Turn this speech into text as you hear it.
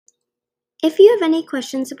If you have any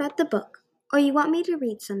questions about the book, or you want me to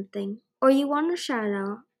read something, or you want a shout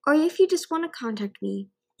out, or if you just want to contact me,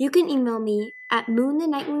 you can email me at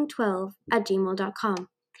moonthenightwing12@gmail.com.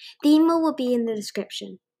 The email will be in the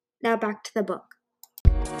description. Now back to the book.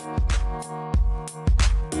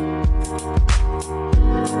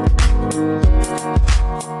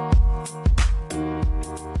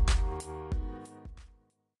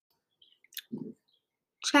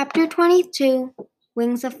 Chapter 22,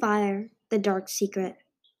 Wings of Fire, The Dark Secret.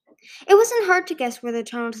 It wasn't hard to guess where the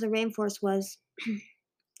tunnel to the rainforest was.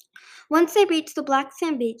 Once they reached the black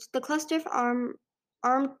sand beach, the cluster of armed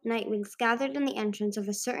nightwings gathered in the entrance of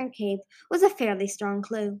a certain cave was a fairly strong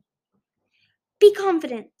clue. Be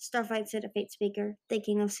confident, Starlight said to Fate Speaker,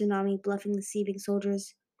 thinking of Tsunami bluffing the Seething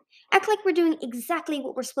soldiers. Act like we're doing exactly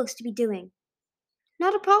what we're supposed to be doing.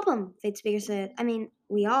 Not a problem, Fate Speaker said.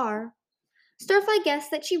 We are. Starflight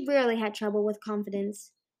guessed that she rarely had trouble with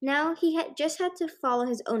confidence. Now he had just had to follow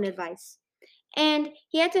his own advice. And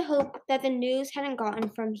he had to hope that the news hadn't gotten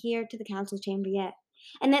from here to the council chamber yet,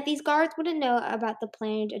 and that these guards wouldn't know about the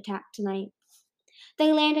planned attack tonight.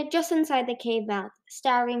 They landed just inside the cave mouth,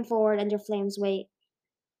 staggering forward under Flame's weight.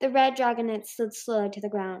 The red dragonet slid slowly to the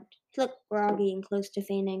ground. He looked groggy and close to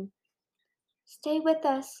fainting. Stay with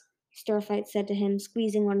us, Starfight said to him,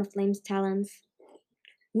 squeezing one of Flame's talons.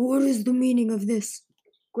 What is the meaning of this?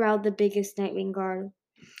 Growled the biggest Nightwing guard.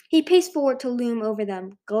 He paced forward to loom over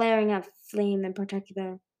them, glaring at Flame in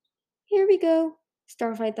particular. Here we go,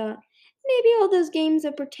 Starfight thought. Maybe all those games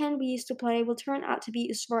of pretend we used to play will turn out to be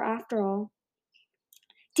useful after all.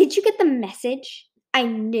 Did you get the message? I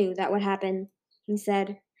knew that would happen, he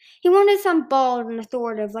said. He wanted to sound bald and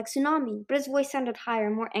authoritative like Tsunami, but his voice sounded higher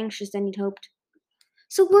and more anxious than he'd hoped.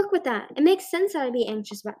 So work with that. It makes sense that I'd be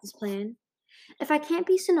anxious about this plan. If I can't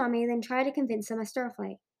be Tsunami, then try to convince him of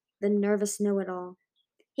Starfight, the nervous know-it-all.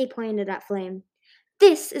 He pointed at Flame.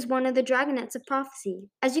 This is one of the dragonets of prophecy.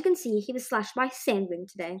 As you can see, he was slashed by Sandwing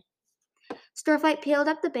today. Starflight peeled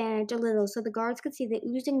up the bandage a little so the guards could see the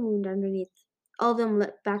oozing wound underneath. All of them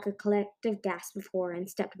let back a collective gasp of horror and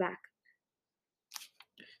stepped back.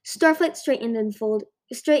 Starflight straightened and folded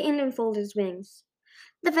his wings.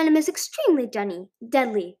 The venom is extremely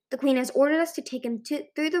deadly. The Queen has ordered us to take him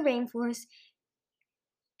through the rainforest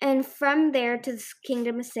and from there to the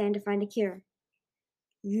Kingdom of Sand to find a cure.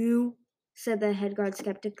 You? Said the head guard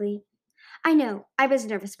skeptically. I know. I was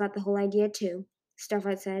nervous about the whole idea too,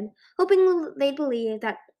 Starflight said, hoping they'd believe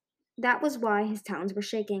that was why his talons were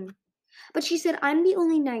shaking. But she said I'm the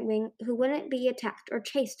only Nightwing who wouldn't be attacked or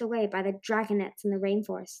chased away by the dragonets in the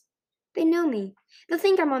rainforest. They know me. They'll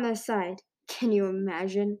think I'm on their side. Can you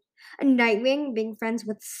imagine? A Nightwing being friends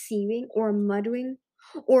with Seawing or a Mudwing?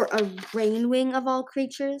 Or a Rainwing of all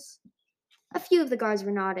creatures? A few of the guards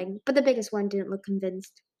were nodding, but the biggest one didn't look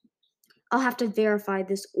convinced. I'll have to verify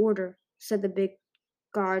this order, said the big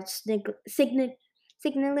guard,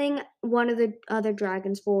 signaling one of the other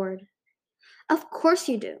dragons forward. Of course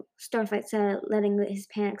you do, Starfight said, letting his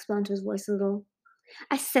panic spill into his voice a little.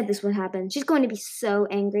 I said this would happen. She's going to be so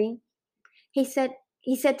angry. He said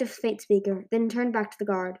to Fate Speaker, then turned back to the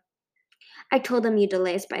guard. I told them you'd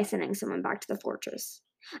delay us by sending someone back to the fortress.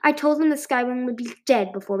 I told them the Skywing would be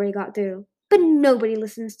dead before we got through. But nobody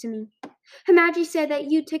listens to me. Her Majesty said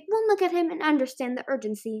that you'd take one look at him and understand the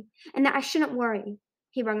urgency, and that I shouldn't worry.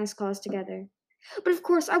 He wrung his claws together. But of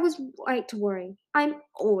course I was right to worry. I'm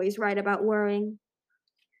always right about worrying.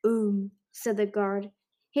 Said the guard.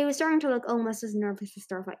 He was starting to look almost as nervous as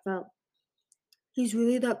Starfight felt. He's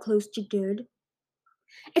really that close to dead?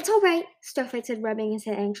 It's all right, Starfight said, rubbing his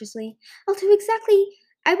head anxiously. I'd do exactly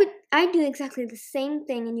the same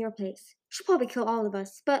thing in your place. She'll probably kill all of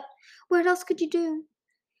us, but what else could you do?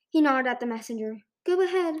 He nodded at the messenger. Go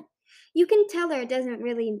ahead. You can tell her it doesn't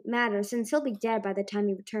really matter, since he'll be dead by the time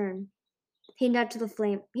you return. He nudged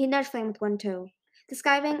Flame with one toe. The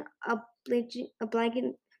Skywing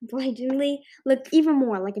obligingly looked even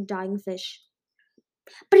more like a dying fish.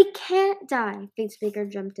 But he can't die, Fate Speaker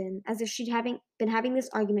jumped in, as if she'd been having this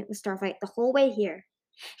argument with Starfight the whole way here.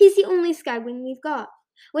 He's the only Skywing we've got.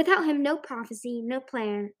 Without him, no prophecy, no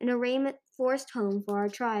plan, and a rainforest home for our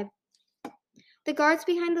tribe. The guards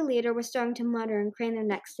behind the leader were starting to mutter and crane their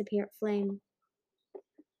necks to peer at Flame.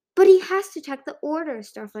 But he has to check the order,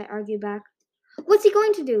 Starflight argued back. What's he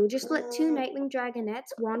going to do? Just let two Nightwing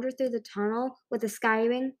dragonettes wander through the tunnel with a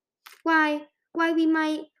Skywing? Why, we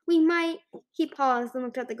might... He paused and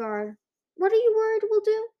looked at the guard. What are you worried we'll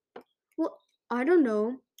do? Well, I don't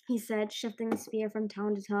know, he said, shifting the spear from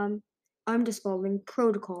talon to talon. I'm just following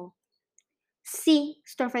protocol. See,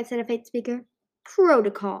 Starfight said to Fate Speaker.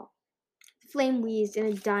 Protocol. Flame wheezed in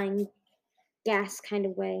a dying gas kind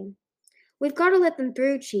of way. We've got to let them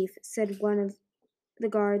through, Chief, said one of the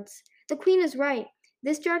guards. The queen is right.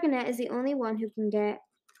 This dragonet is the only one who can get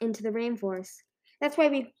into the rainforest. That's where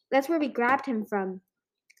we grabbed him from.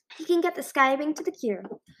 He can get the Skywing to the cure.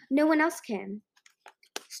 No one else can.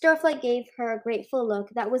 Starflight gave her a grateful look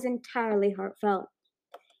that was entirely heartfelt.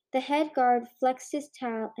 The head guard flexed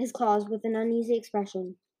his claws with an uneasy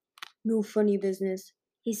expression. No funny business,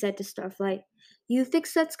 he said to Starflight. You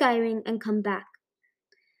fix that Skywing and come back.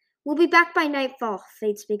 We'll be back by nightfall,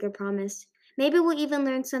 Fate Speaker promised. Maybe we'll even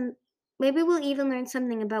learn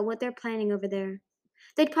something about what they're planning over there.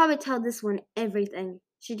 They'd probably tell this one everything.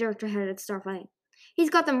 She jerked her head at Starflight. He's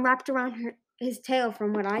got them wrapped around his tail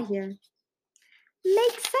from what I hear.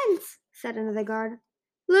 Makes sense, said another guard.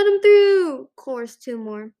 Let him through, chorused two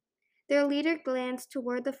more. Their leader glanced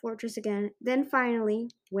toward the fortress again, then finally,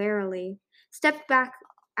 warily, stepped back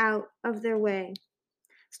out of their way.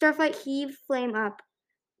 Starflight heaved Flame up,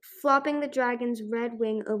 flopping the dragon's red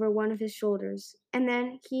wing over one of his shoulders, and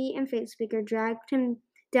then he and Fate Speaker dragged him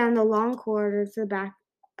down the long corridor to the back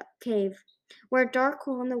cave, where a dark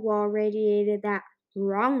hole in the wall radiated that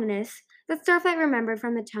wrongness that Starflight remembered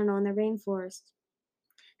from the tunnel in the rainforest.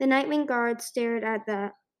 The Nightwing guards stared at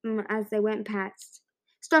them as they went past.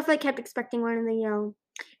 Starflight kept expecting one of them to yell,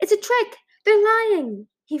 "It's a trick! They're lying!"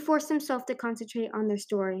 He forced himself to concentrate on their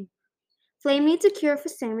story. Flame needs a cure for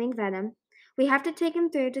Sandwing venom. We have to take him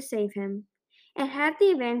through to save him. It had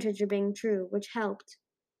the advantage of being true, which helped.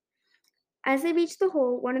 As they reached the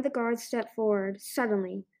hole, one of the guards stepped forward,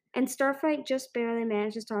 suddenly, and Starflight just barely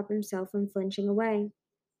managed to stop himself from flinching away.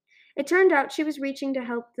 It turned out she was reaching to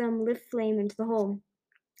help them lift Flame into the hole.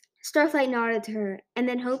 Starflight nodded to her, and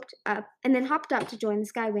then hopped up to join the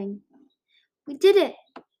Skywing. We did it,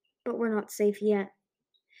 but we're not safe yet.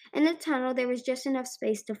 In the tunnel, there was just enough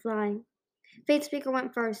space to fly. Fate Speaker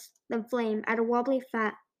went first, then Flame, at a wobbly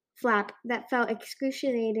flap that felt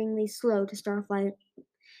excruciatingly slow to Starflight.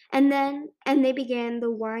 And they began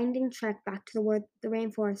the winding trek back toward the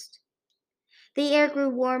rainforest. The air grew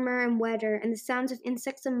warmer and wetter, and the sounds of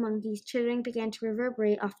insects and monkeys chittering began to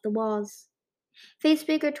reverberate off the walls. Fate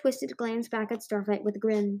Speaker twisted to glance back at Starflight with a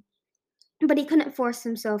grin. But he couldn't force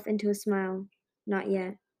himself into a smile. Not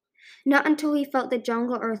yet. Not until he felt the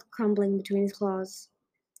jungle earth crumbling between his claws.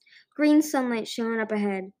 Green sunlight shone up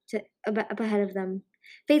ahead of them.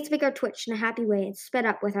 Fate Speaker twitched in a happy way and sped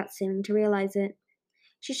up without seeming to realize it.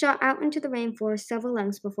 She shot out into the rainforest several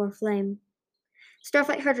lengths before Flame.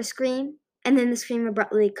 Starflight heard her scream, and then the scream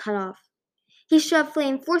abruptly cut off. He shoved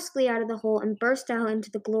Flame forcefully out of the hole and burst out into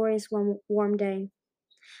the glorious warm day.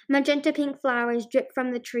 Magenta pink flowers dripped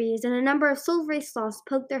from the trees, and a number of silvery sloths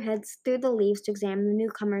poked their heads through the leaves to examine the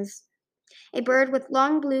newcomers. A bird with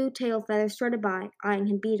long blue tail feathers strutted by, eyeing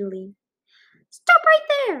him beadily. Stop right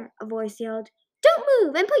there! A voice yelled. Don't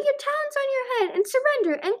move, and put your talons on your head, and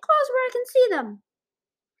surrender, and claws where I can see them.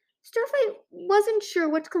 Starflight wasn't sure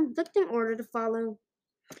which conflicting order to follow.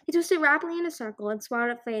 He twisted rapidly in a circle and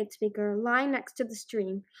swatted at Fate Speaker, lying next to the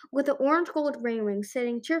stream, with the orange-gold rainwing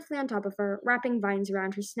sitting cheerfully on top of her, wrapping vines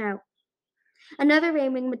around her snout. Another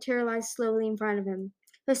rainwing materialized slowly in front of him,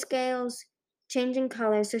 her scales changing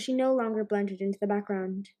color so she no longer blended into the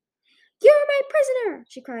background. You're my prisoner!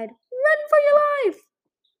 She cried. Run for your life!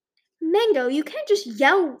 Mango, you can't just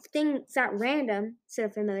yell things at random, said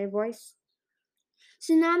a familiar voice.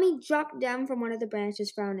 Tsunami dropped down from one of the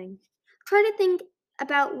branches, frowning. Try to think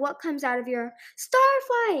about what comes out of your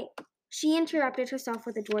Starflight! She interrupted herself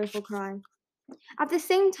with a joyful cry. At the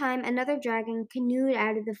same time, another dragon canoed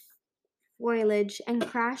out of the foliage and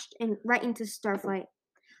crashed right into Starflight.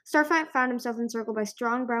 Starflight found himself encircled by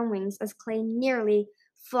strong brown wings as Clay nearly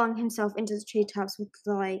flung himself into the treetops with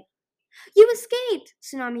delight. You escaped!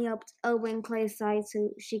 Tsunami yelped, elbowing Clay's side so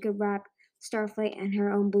she could wrap Starflight in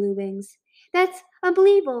her own blue wings. That's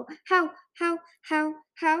unbelievable! How?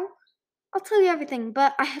 I'll tell you everything,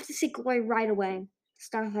 but I have to see Glory right away,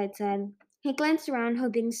 Starflight said. He glanced around,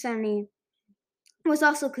 hoping Sunny was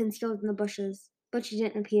also concealed in the bushes, but she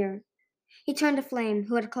didn't appear. He turned to Flame,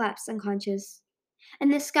 who had collapsed unconscious.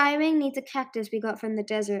 And this Skywing needs a cactus we got from the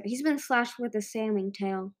desert. He's been slashed with a sandwing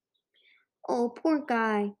tail. Oh, poor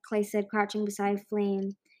guy, Clay said, crouching beside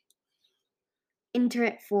Flame in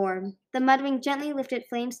turret form. The Mudwing gently lifted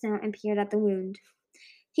Flame's snout and peered at the wound.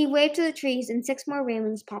 He waved to the trees, and 6 more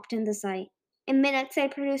rainwings popped into sight. In minutes, they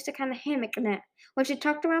produced a kind of hammock net, which they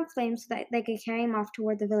tucked around Flame so that they could carry him off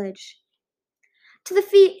toward the village. To the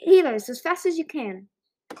healers, as fast as you can,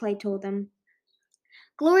 Clay told them.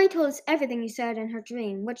 Glory told us everything you said in her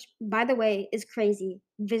dream, which, by the way, is crazy.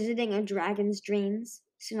 Visiting a dragon's dreams,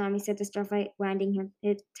 Tsunami said to Starflight, winding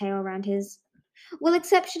her tail around his. Well,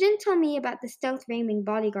 except she didn't tell me about the stealth raiming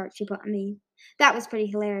bodyguard she put on me. That was pretty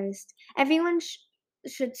hilarious. Everyone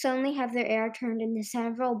should suddenly have their air turned into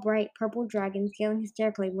several bright purple dragons yelling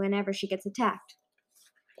hysterically whenever she gets attacked.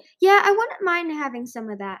 Yeah, I wouldn't mind having some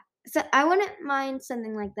of that. So I wouldn't mind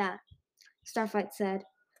something like that, Starlight said.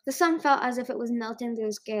 The sun felt as if it was melting through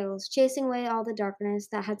his scales, chasing away all the darkness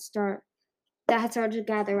that had started to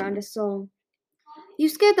gather around his soul. You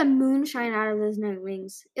scared the moonshine out of those night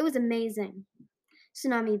wings. It was amazing.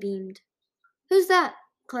 Tsunami beamed. Who's that?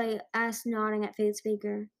 Clay asked, nodding at Fate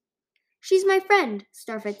Speaker. She's my friend,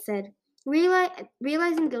 Starlight said,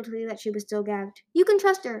 realizing guiltily that she was still gagged. You can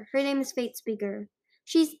trust her. Her name is Fate Speaker.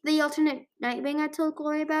 She's the alternate Nightwing I told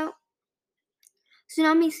Glory about.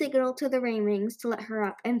 Tsunami signaled to the Rainwings to let her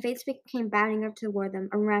up, and Fate Speaker came bounding up toward them,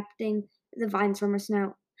 unwrapping the vines from her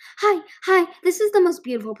snout. Hi, this is the most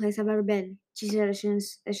beautiful place I've ever been, she said as soon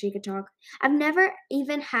as she could talk. I've never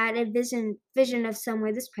even had a vision of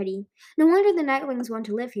somewhere this pretty. No wonder the Nightwings want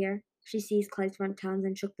to live here. She seized Clyde's front talons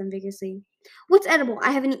and shook them vigorously. What's edible?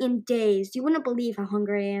 I haven't eaten in days. You wouldn't believe how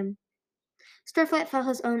hungry I am. Starflight felt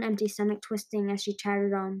his own empty stomach twisting as she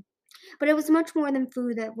chattered on. But it was much more than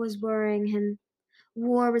food that was worrying him.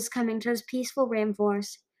 War was coming to his peaceful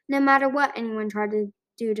rainforest, no matter what anyone tried to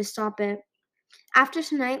do to stop it. After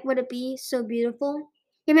tonight, would it be so beautiful?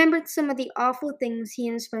 He remembered some of the awful things he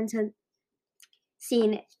and his friends had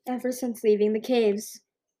seen ever since leaving the caves.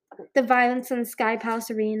 The violence in the Sky Palace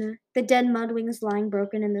arena, the dead mudwings lying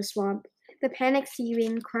broken in the swamp, the panicked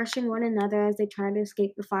sea-wing crushing one another as they tried to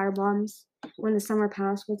escape the firebombs when the summer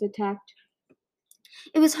palace was attacked.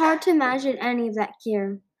 It was hard to imagine any of that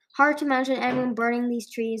here. Hard to imagine anyone burning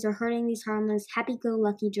these trees or hurting these harmless,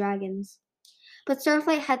 happy-go-lucky dragons. But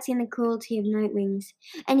Starflight had seen the cruelty of Nightwings,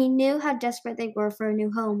 and he knew how desperate they were for a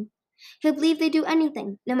new home. He believed they'd do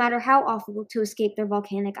anything, no matter how awful, to escape their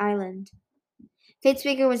volcanic island.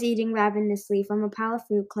 Fatespeaker was eating ravenously from a pile of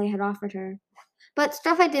fruit Clay had offered her. But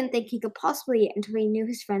Starflight didn't think he could possibly eat until he knew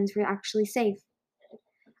his friends were actually safe.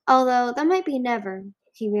 Although that might be never,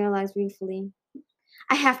 he realized ruefully.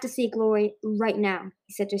 I have to see Glory right now,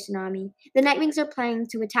 he said to Tsunami. The Nightwings are planning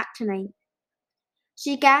to attack tonight.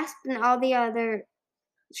 She gasped, and all the other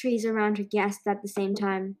trees around her gasped at the same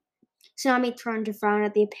time. Tsunami turned to frown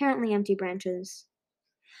at the apparently empty branches.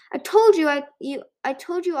 I told you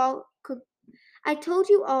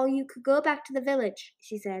all you could go back to the village,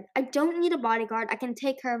 she said. I don't need a bodyguard. I can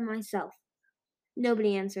take care of myself.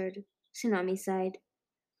 Nobody answered. Tsunami sighed.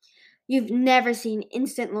 You've never seen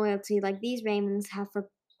instant loyalty like these Raymons have for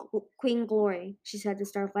Queen Glory, she said to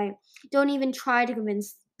Starflight. Don't even try to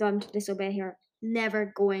convince them to disobey her.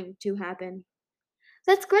 Never going to happen.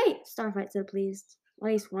 That's great, Starflight said, pleased. At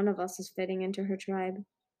least one of us is fitting into her tribe.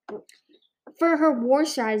 For her war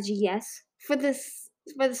strategy, yes. For the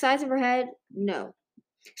size of her head, no.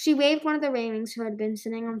 She waved one of the Raymings who had been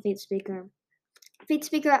sitting on Fatespeaker.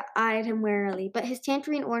 Fatespeaker eyed him warily, but his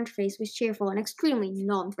tangerine orange face was cheerful and extremely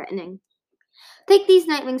non-threatening. Take these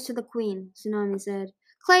Nightwings to the Queen, Tsunami said.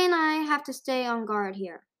 Clay and I have to stay on guard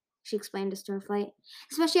here, she explained to Starflight.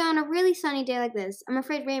 Especially on a really sunny day like this, I'm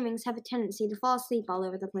afraid Raymings have a tendency to fall asleep all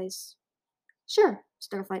over the place. Sure,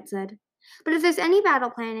 Starflight said. But if there's any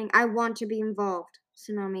battle planning, I want to be involved,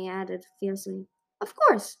 Tsunami added fiercely. Of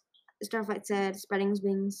course, Starflight said, spreading his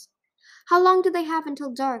wings. How long do they have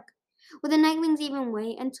until dark? Will the Nightwings even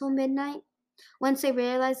wait until midnight? Once they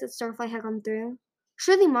realized that Starflight had gone through?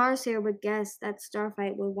 Surely Marcyr would guess that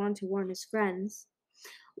Starflight would want to warn his friends.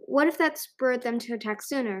 What if that spurred them to attack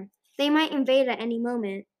sooner? They might invade at any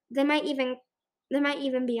moment. They might even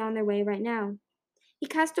be on their way right now. He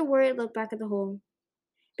cast a worried look back at the hole.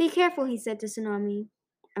 Be careful, he said to Tsunami.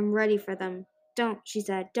 I'm ready for them. Don't, she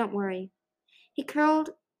said. Don't worry. She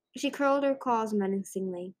curled her claws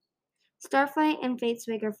menacingly. Starflight and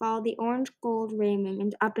Fatespeaker followed the orange-gold raiming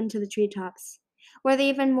and up into the treetops, where there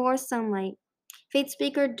even more sunlight.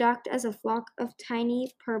 Fatespeaker ducked as a flock of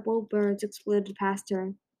tiny purple birds exploded past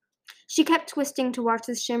her. She kept twisting to watch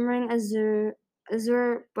the shimmering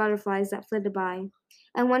azure butterflies that flitted by,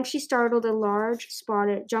 and once she startled a large,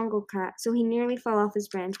 spotted jungle cat so he nearly fell off his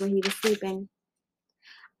branch where he was sleeping.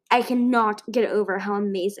 I cannot get over how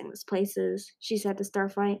amazing this place is, she said to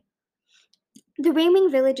Starflight. The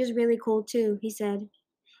Rayming village is really cool too, he said. It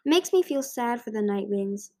makes me feel sad for the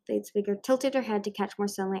Nightwings. Fatespeaker tilted her head to catch more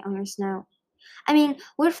sunlight on her snout. I mean,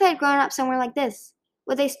 what if they had grown up somewhere like this?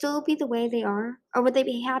 Would they still be the way they are? Or would they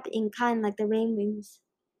be happy and kind like the Raymings?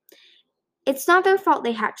 It's not their fault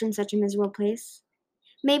they hatched in such a miserable place.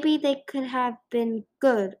 Maybe they could have been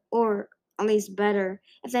good, or at least better,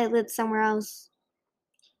 if they had lived somewhere else.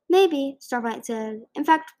 Maybe, Starlight said. In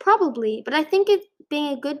fact, probably, but I think Being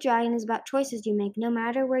a good dragon is about choices you make, no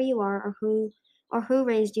matter where you are or who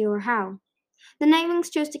raised you or how. The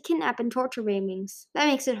Nightwings chose to kidnap and torture Rainwings. That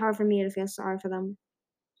makes it hard for me to feel sorry for them.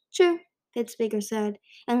 True, Fitspeaker said,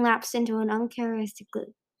 and lapsed into an uncharacteristic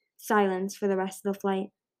silence for the rest of the flight.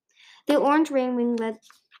 The orange Rainwing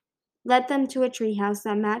led them to a treehouse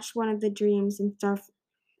that matched one of the dreams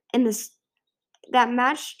that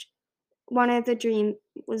matched one of the dream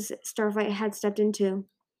was Starflight had stepped into.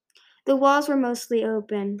 The walls were mostly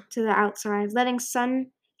open to the outside, letting sunshine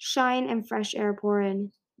and fresh air pour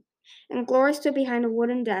in. And Glory stood behind a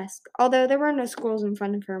wooden desk, although there were no squirrels in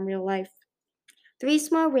front of her in real life. 3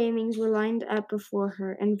 small Raymings were lined up before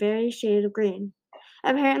her in various shades of green,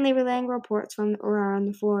 apparently relaying reports from around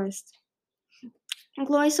the forest. And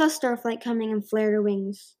Glory saw Starflight coming and flared her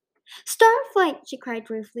wings. Starflight! She cried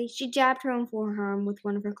joyfully. She jabbed her own forearm with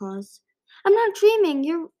one of her claws. I'm not dreaming.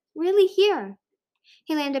 You're really here.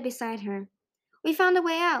 He landed beside her. We found a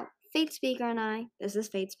way out. Fatespeaker and I. This is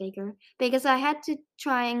Fatespeaker. Because I had to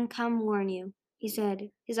try and come warn you, he said.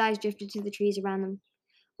 His eyes drifted to the trees around them.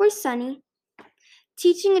 Where's Sunny?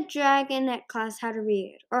 Teaching a dragonette class how to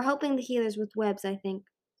read, or helping the healers with webs, I think,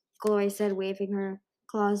 Glory said, waving her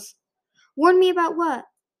claws. Warn me about what?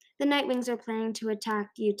 The Nightwings are planning to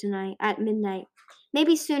attack you tonight at midnight.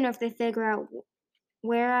 Maybe sooner if they figure out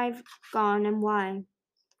where I've gone and why.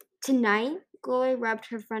 Tonight? Glory rubbed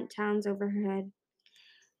her front talons over her head.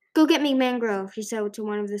 Go get me Mangrove, she said to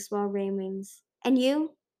one of the small Rainwings. And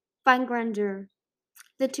you? Find Grandeur.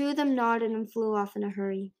 The two of them nodded and flew off in a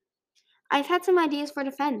hurry. I've had some ideas for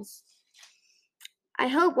defense. I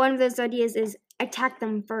hope one of those ideas is attack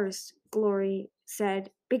them first, Glory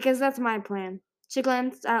said, because that's my plan. She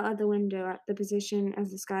glanced out of the window at the position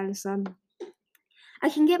of the sky and the sun. I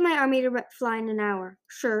can get my army to fly in an hour.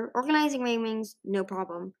 Sure, organizing Rainwings, no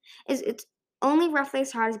problem. It's only roughly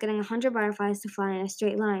as hard as getting 100 butterflies to fly in a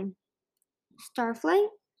straight line. Starflight?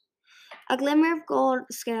 A glimmer of gold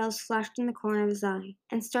scales flashed in the corner of his eye,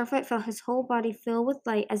 and Starflight felt his whole body fill with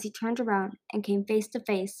light as he turned around and came face to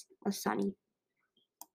face with Sunny.